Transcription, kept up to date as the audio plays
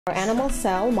Our animal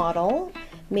cell model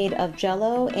made of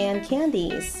Jell-O and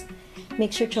candies.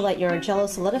 Make sure to let your Jell-O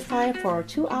solidify for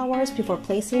 2 hours before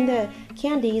placing the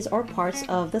candies or parts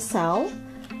of the cell.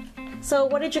 So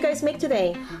what did you guys make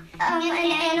today? An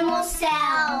animal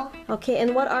cell. Okay,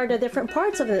 and what are the different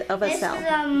parts of a cell? This is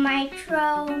a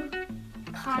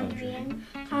mitochondrion,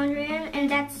 and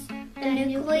that's the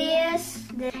nucleus.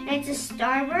 It's a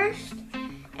starburst,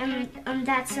 and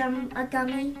that's a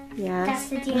gummy. Yes. That's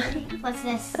the DNA. What's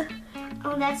this?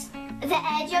 That's the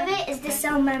edge of it is the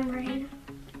cell membrane.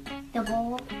 The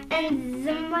bowl. And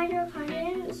the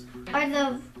mitochondrions are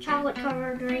the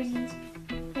chocolate-covered raisins.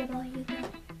 Here, boy, you go.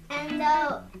 And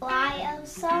the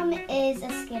lysosome is a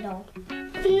Skittle.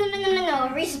 No,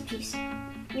 a Reese's Piece.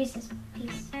 Reese's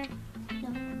Piece. No.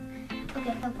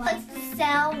 Okay, that's the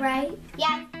cell, right?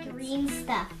 Yeah, green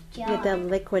stuff. Jello. With the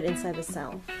liquid inside the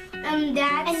cell. And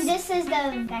this is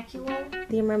the vacuole.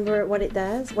 Do you remember what it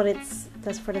does? What it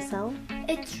does for the cell?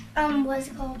 It's what's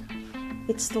it called?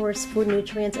 It stores food,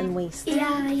 nutrients, and waste. Yeah.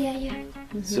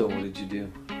 Mm-hmm. So what did you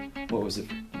do? What was it?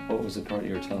 What was the part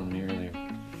you were telling me earlier?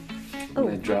 Oh.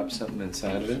 They dropped something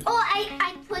inside of it? Oh,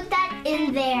 I put that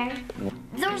in there.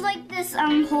 There was like this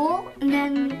hole, and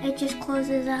then it just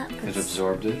closes up. It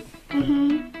absorbed it?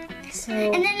 So,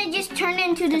 And then it just turned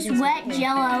into this wet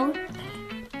Jello.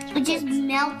 It just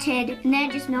melted, and then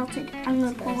it just melted. I'm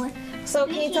gonna pull it. so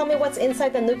can you tell me what's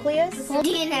inside the nucleus?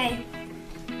 DNA.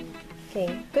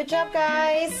 Okay, good job,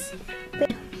 guys.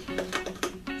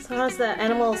 So how's the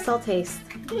animal cell taste?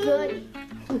 Good.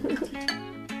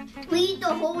 We eat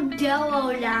the whole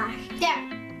Jello last. There.